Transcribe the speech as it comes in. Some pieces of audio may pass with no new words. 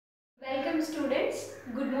Welcome students.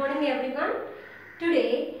 Good morning everyone.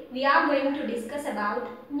 Today we are going to discuss about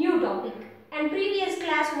new topic. And previous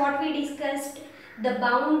class what we discussed, the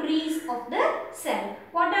boundaries of the cell.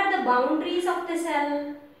 What are the boundaries of the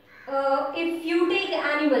cell? If you take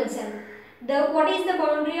animal cell, what is the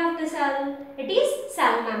boundary of the cell? It is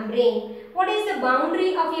cell membrane. What is the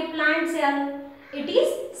boundary of a plant cell? It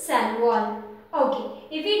is cell wall.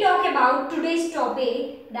 Okay, if we talk about today's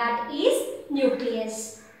topic, that is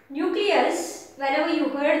nucleus. Nucleus, whenever you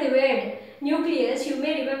heard the word nucleus, you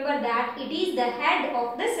may remember that it is the head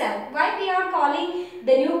of the cell. Why we are calling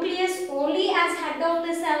the nucleus only as head of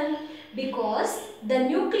the cell? Because the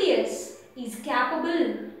nucleus is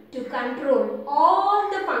capable to control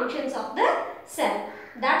all the functions of the cell.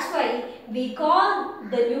 That's why we call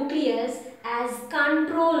the nucleus as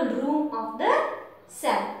control room of the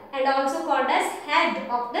cell and also called as head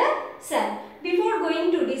of the cell. Before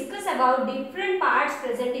going to discuss about different parts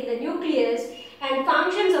present in the nucleus and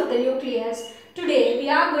functions of the nucleus, today we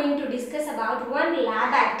are going to discuss about one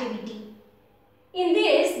lab activity. In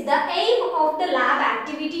this, the aim of the lab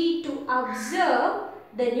activity to observe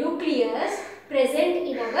the nucleus present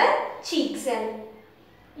in our cheek cell.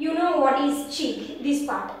 You know what is cheek, this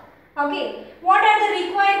part. Okay, what are the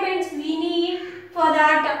requirements we need for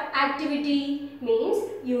that activity? Means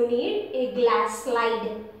you need a glass slide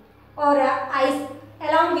or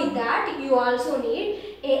along with that you also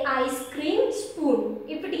need a ice cream spoon.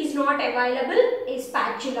 If it is not available, a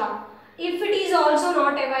spatula. If it is also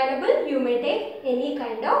not available, you may take any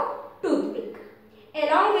kind of toothpick.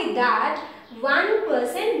 Along with that,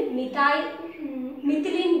 1%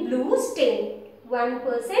 methylene blue stain.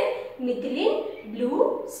 1% methylene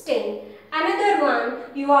blue stain. Another one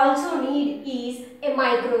you also need is a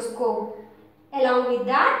microscope. Along with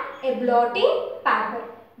that, a blotting paper.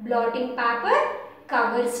 Blotting paper,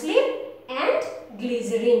 cover slip and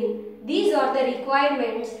glycerin. These are the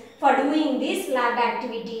requirements for doing this lab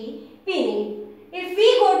activity we need. If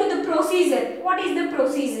we go to the procedure, what is the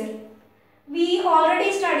procedure? We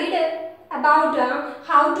already studied about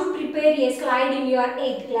how to prepare a slide in your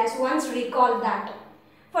 8th class. Once recall that.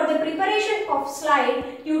 For the preparation of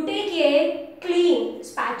slide, you take a clean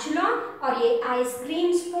spatula or a ice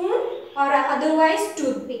cream spoon or otherwise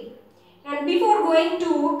toothpick. And before going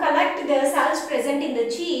to collect the cells present in the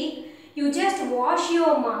cheek, you just wash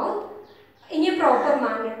your mouth in a proper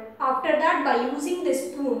manner. After that, by using the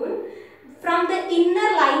spoon, from the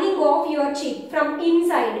inner lining of your cheek, from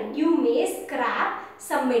inside, you may scrape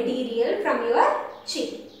some material from your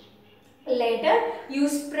cheek. Later, you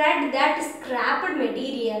spread that scraped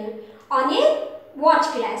material on a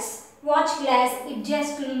watch glass. Watch glass, it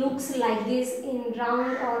just looks like this in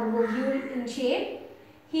round or oval in shape.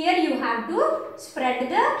 Here you have to spread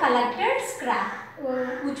the collected scrap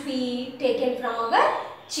which we taken from our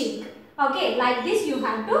cheek. Okay, like this you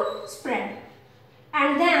have to spread.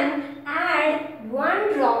 And then add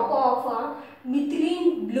 1 drop of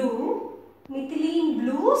methylene blue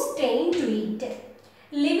stain to it.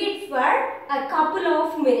 Leave it for a couple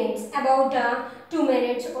of minutes, about 2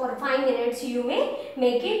 minutes or 5 minutes you may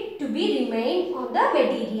make it to be remain on the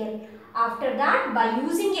material. After that, by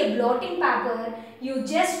using a blotting paper, you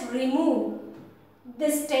just remove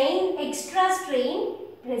the stain, extra stain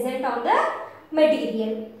present on the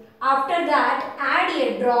material. After that, add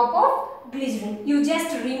a drop of glycerin. You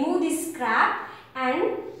just remove this scrap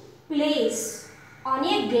and place on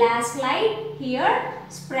a glass slide here,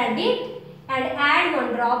 spread it and add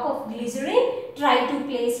 1 drop of glycerin. Try to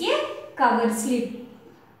place a cover slip.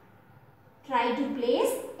 Try to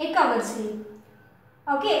place a cover slip.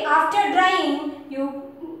 Okay, after drying,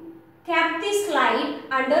 you kept the slide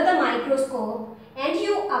under the microscope and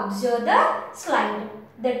you observe the slide,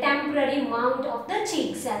 the temporary mount of the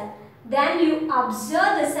cheek cell. Then you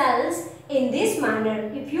observe the cells in this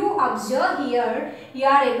manner. If you observe here, you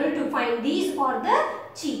are able to find these are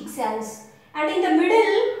the cheek cells. And in the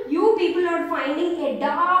middle, you people are finding a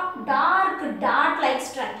dark dart-like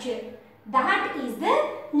structure. That is the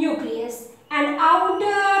nucleus. And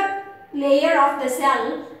outer layer of the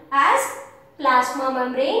cell as plasma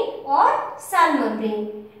membrane or cell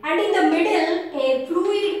membrane. And in the middle, a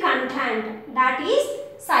fluid content, that is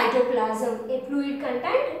cytoplasm. A fluid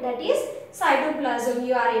content, that is cytoplasm,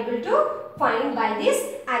 you are able to find by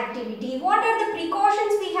this activity. What are the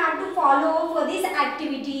precautions we have to follow for this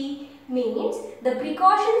activity? Means the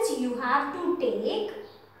precautions you have to take.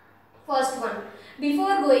 First one,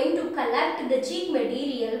 before going to collect the cheek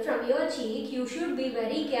material from your cheek, you should be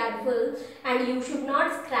very careful and you should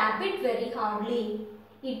not scrape it very hardly.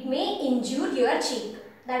 It may injure your cheek.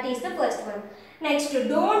 That is the first one. Next,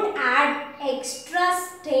 don't add extra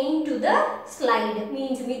stain to the slide,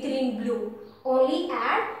 means methylene blue. Only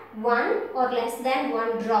add 1 or less than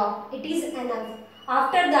 1 drop. It is enough.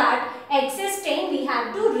 After that, excess stain we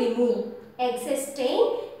have to remove. Excess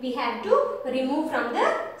stain we have to remove from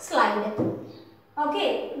the slide.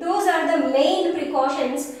 Okay, those are the main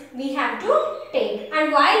precautions we have to take.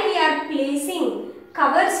 And while we are placing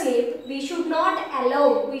cover slip, we should not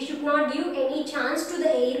give any chance to the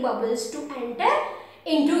air bubbles to enter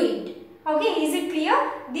into it. Okay, is it clear?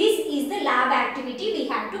 This is the lab activity we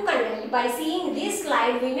have to conduct. By seeing this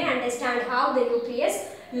slide, we may understand how the nucleus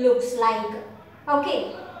looks like.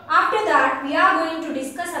 Okay, after that, we are going to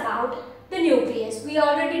discuss about the nucleus. We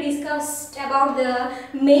already discussed about the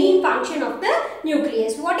main function of the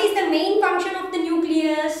nucleus. What is the main function of the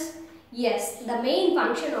nucleus? Yes, the main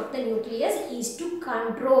function of the nucleus is to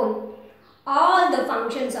control all the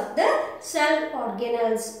functions of the cell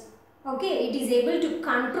organelles. Okay, it is able to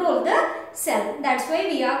control the cell. That's why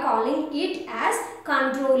we are calling it as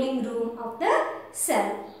controlling room of the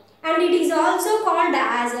cell. And it is also called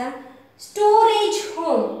as a storage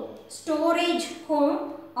home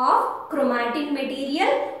of chromatin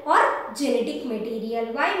material or genetic material.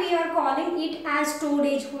 Why we are calling it as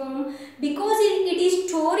storage home? Because it is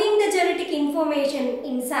storing the genetic information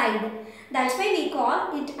inside. That's why we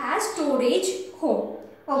call it as storage home.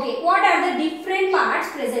 Okay, what are the different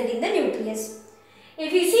parts present in the nucleus?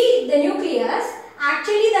 If you see the nucleus,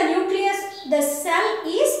 actually the cell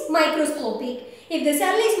is microscopic. If the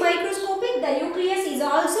cell is microscopic, the nucleus is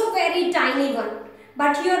also very tiny one.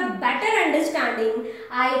 But for better understanding,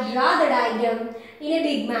 I draw the diagram in a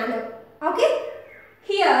big manner. Okay?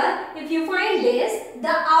 Here, if you find this, the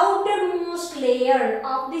outermost layer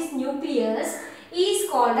of this nucleus is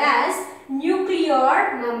called as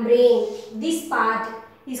nuclear membrane. This part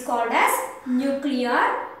is called as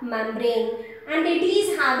nuclear membrane, and it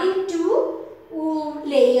is having two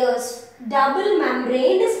layers, double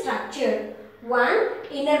membrane structure. One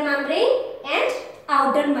inner membrane and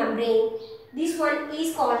outer membrane. This one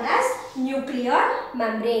is called as nuclear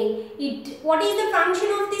membrane. What is the function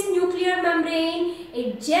of this nuclear membrane?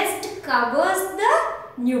 It just covers the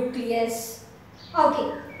nucleus.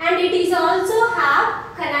 Okay, and it is also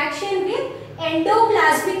have connection with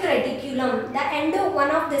endoplasmic reticulum.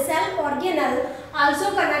 One of the cell organelle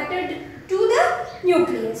also connected to the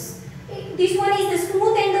nucleus. This one is the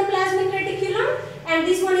smooth endoplasmic reticulum and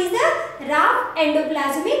this one is the rough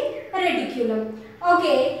endoplasmic reticulum.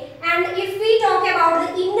 Okay, and if we talk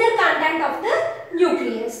about the inner content of the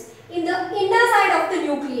nucleus, in the inner side of the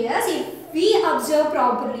nucleus, if we observe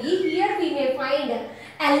properly, here we may find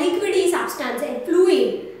a liquidy substance, a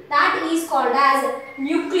fluid, that is called as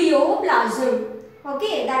nucleoplasm.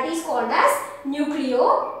 Okay, that is called as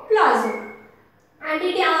nucleoplasm. And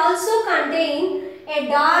it also contains a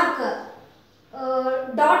dark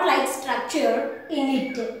dot-like structure in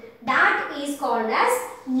it. That is called as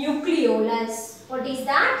nucleolus. What is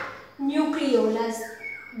that? Nucleolus,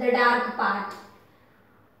 the dark part.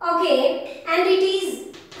 Okay, and it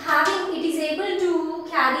is able to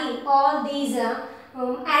carry all these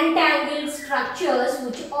entangled structures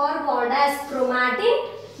which are called as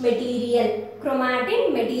chromatin material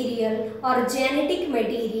or genetic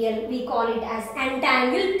material. We call it as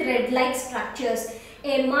entangled thread-like structures.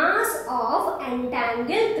 A mass of entangled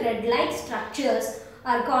thread-like structures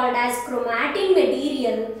are called as chromatin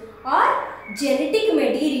material or genetic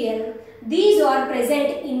material. These are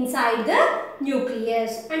present inside the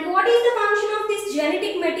nucleus. And what is the function of this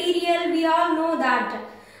genetic material? We all know that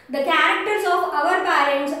the characters of our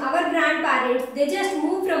parents, our grandparents, they just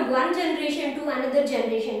move from one generation to another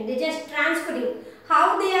generation. They just transferring.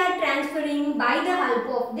 How they are transferring? By the help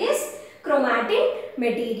of this chromatin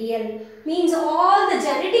material. Means all the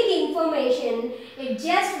genetic information, it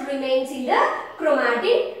just remains in the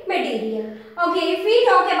chromatin material. Okay, if we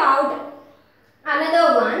talk about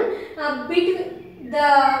another one, between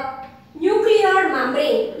the nuclear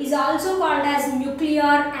membrane is also called as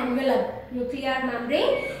nuclear envelope. Nuclear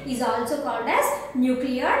membrane is also called as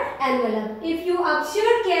nuclear envelope. If you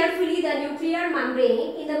observe carefully the nuclear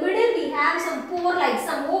membrane, in the middle we have some pore, like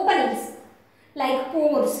some openings, like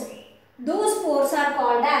pores. Those pores are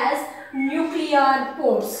called as nuclear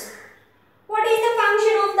pores. What is the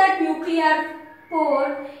function of that nuclear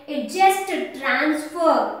pore? It just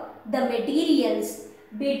transfer the materials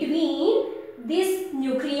between this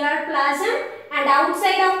nuclear plasm and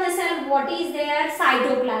outside of the cell. What is there?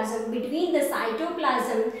 Cytoplasm. Between the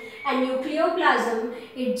cytoplasm and nucleoplasm,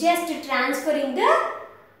 it just transferring the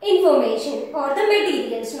information or the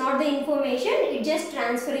materials, not the information, it just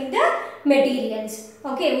transferring the materials,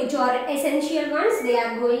 okay, which are essential ones, they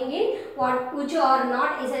are going in, which are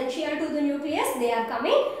not essential to the nucleus, they are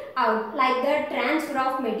coming out. Like the transfer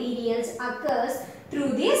of materials occurs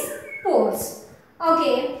through these pores.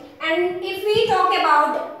 Okay, and if we talk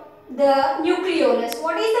about the nucleolus,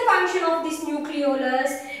 what is the function of this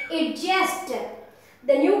nucleolus?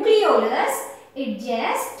 The nucleolus, it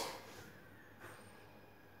just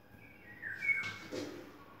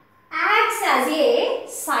acts as a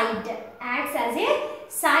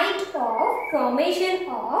site of formation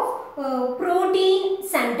of protein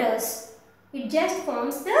centers. It just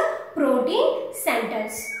forms the protein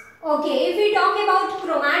centers. Okay, if we talk about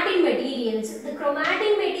chromatin materials, the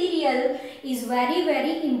chromatin material is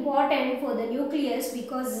very important for the nucleus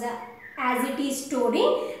because as it is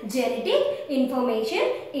storing genetic information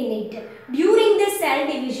in it. During the cell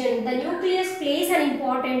division, the nucleus plays an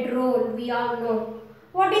important role, we all know.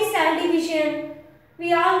 What is cell division?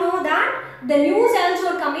 We all know that the new cells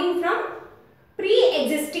are coming from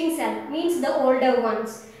pre-existing cell, means the older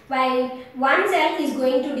ones. While one cell is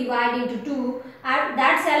going to divide into two, and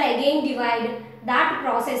that cell again divide, that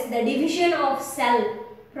process, the division of cell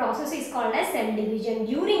process is called as cell division.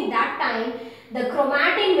 During that time, the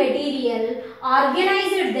chromatin material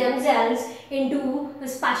organized themselves into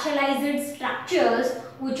specialized structures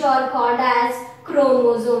which are called as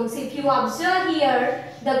chromosomes. If you observe here,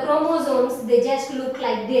 the chromosomes, they just look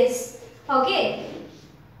like this. Okay,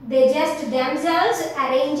 they just themselves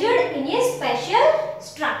arranged in a special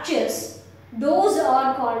structures. Those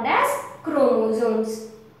are called as chromosomes.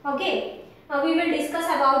 Okay. We will discuss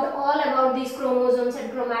all about these chromosomes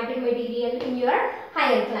and chromatin material in your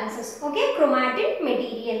higher classes. Okay, chromatin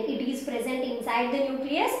material, it is present inside the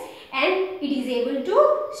nucleus and it is able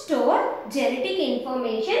to store genetic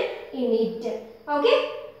information in it. Okay,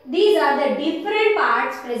 these are the different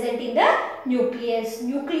parts present in the nucleus. The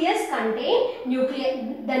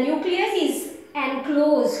nucleus is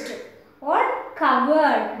enclosed or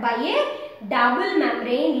covered by a double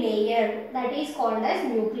membrane layer, that is called as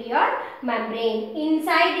nuclear membrane.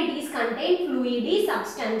 Inside it is contained fluidy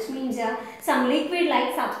substance, means some liquid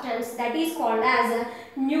like substance, that is called as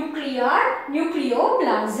nucleoplasm,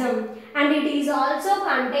 and it is also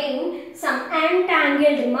contained some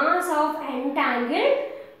mass of entangled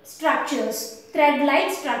structures, thread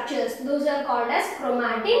like structures, those are called as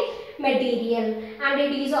chromatin material, and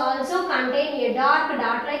it is also contain a dark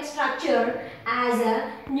dot-like structure as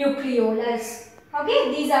a nucleolus.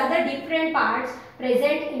 Okay, these are the different parts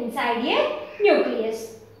present inside a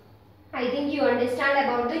nucleus. I think you understand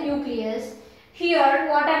about the nucleus. Here,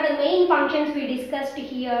 what are the main functions we discussed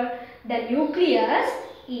here? The nucleus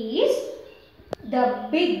is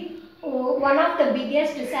one of the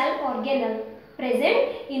biggest cell organelle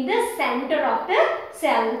present in the center of the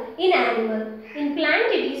cell in animal. In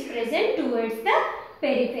plant, it is present towards the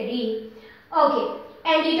periphery. Okay,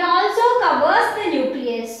 and it also covers the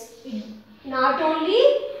nucleus. It not only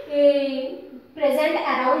present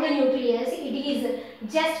around the nucleus, it is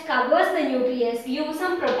just covers the nucleus, gives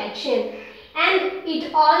some protection, and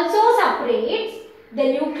it also separates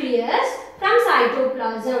the nucleus from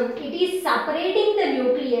cytoplasm. It is separating the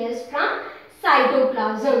nucleus from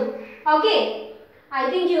cytoplasm. Okay, I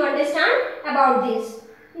think you understand about this.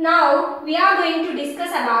 Now we are going to discuss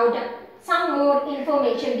about some more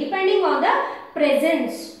information. Depending on the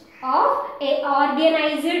presence of a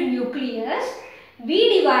organized nucleus,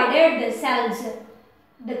 we divided the cells.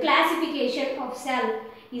 The classification of cell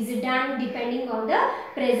is done depending on the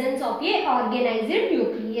presence of a organized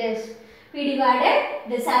nucleus. We divided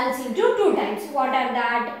the cells into two types. What are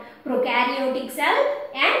that? Prokaryotic cell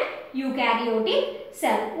and eukaryotic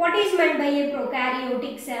cell. What is meant by a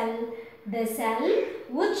prokaryotic cell? The cell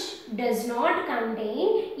which does not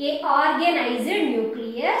contain a organized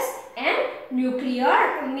nucleus and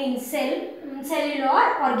nuclear means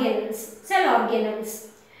cellular organelles, cell organelles.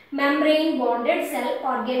 Membrane bonded cell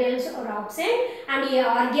organelles are absent and a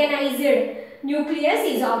organized nucleus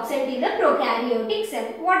is absent in the prokaryotic cell.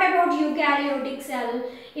 What about eukaryotic cell?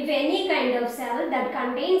 If any kind of cell that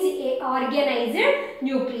contains a organized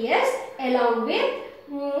nucleus along with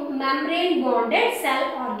membrane bonded cell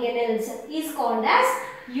organelles is called as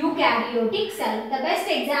eukaryotic cell. The best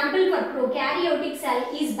example for prokaryotic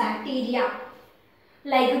cell is bacteria,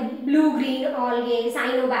 like blue-green algae,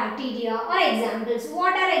 cyanobacteria are examples.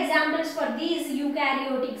 What are examples for these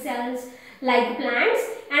eukaryotic cells? Like plants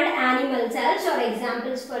and animal cells are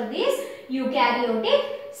examples for these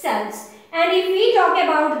eukaryotic cells. And if we talk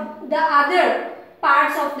about the other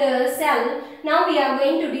parts of the cell, now we are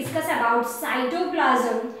going to discuss about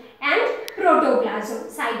cytoplasm and protoplasm.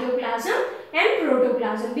 Cytoplasm and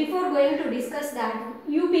protoplasm. Before going to discuss that,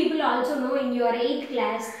 you people also know in your 8th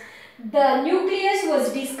class, the nucleus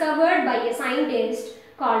was discovered by a scientist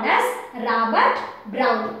called as Robert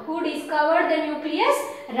Brown. Who discovered the nucleus?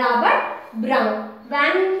 Robert Brown.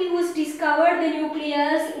 When he was discovered the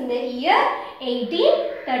nucleus? In the year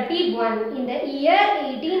 1831. In the year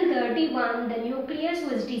 1831, the nucleus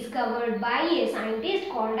was discovered by a scientist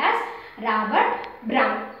called as Robert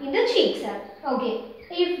Brown in the cheek cell. Okay.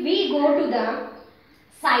 If we go to the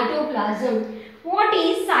cytoplasm, what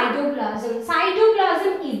is cytoplasm?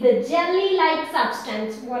 Cytoplasm is the jelly-like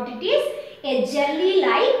substance. What it is? A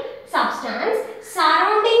jelly-like substance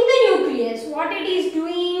surrounding the nucleus. What it is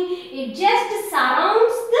doing? It just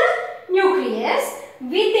surrounds the nucleus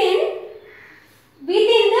within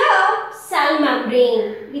the cell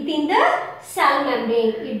membrane. Within the cell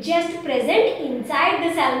membrane. It just present inside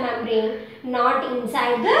the cell membrane, not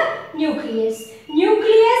inside the nucleus.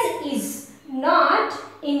 Nucleus is not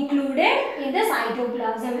included in the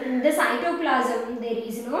cytoplasm. In the cytoplasm, there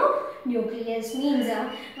is no nucleus. Means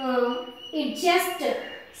it just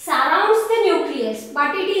surrounds the nucleus,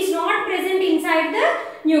 but it is not present inside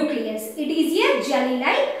the nucleus. It is a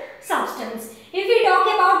jelly-like substance. If we talk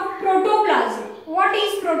about protoplasm, what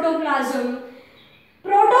is protoplasm?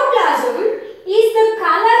 Protoplasm is the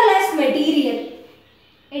colorless material.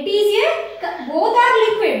 It is both are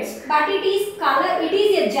liquids, but it is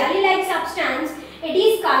a jelly-like substance. It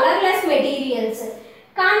is colorless materials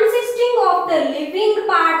consisting of the living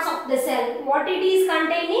parts of the cell. What it is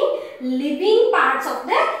containing? Living parts of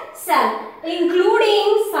the cell,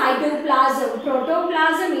 including cytoplasm.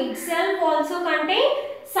 Protoplasm itself also contains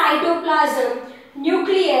cytoplasm,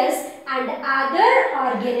 nucleus and other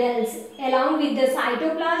organelles. Along with the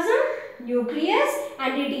cytoplasm, nucleus,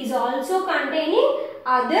 and it is also containing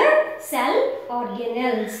other cell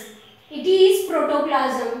organelles. It is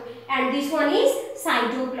protoplasm and this one is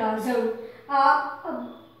cytoplasm.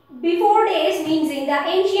 Before days, means in the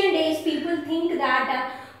ancient days, people think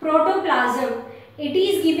that protoplasm, it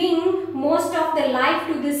is giving most of the life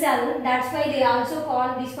to the cell. That's why they also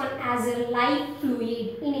call this one as a life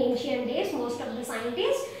fluid. In ancient days, most of the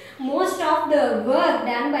scientists, most of the work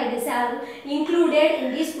done by the cell included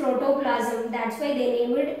in this protoplasm. That's why they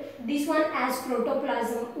named this one as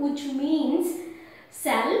protoplasm, which means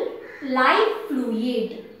cell life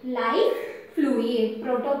fluid. Life fluid.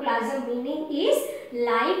 Protoplasm meaning is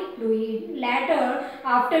life fluid. Later,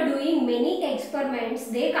 after doing many experiments,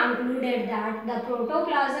 they concluded that the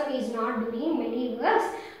protoplasm is not doing many works.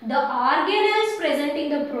 The organelles present in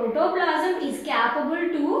the protoplasm is capable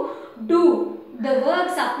to do the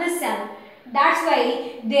works of the cell. That's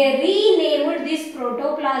why they renamed this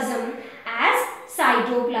protoplasm as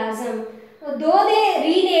cytoplasm. Though they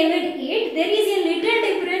renamed it, there is a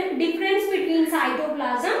little difference between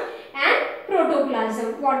cytoplasm and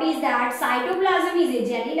protoplasm. What is that? Cytoplasm is a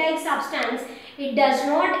jelly-like substance. It does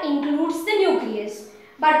not include the nucleus.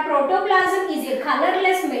 But protoplasm is a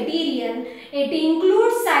colorless material. It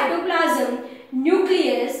includes cytoplasm,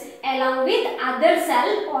 nucleus along with other cell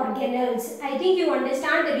organelles. I think you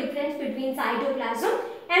understand the difference between cytoplasm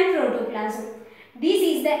and protoplasm. This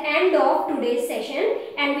is the end of today's session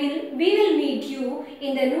and we will meet you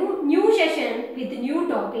in the new session with a new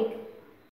topic.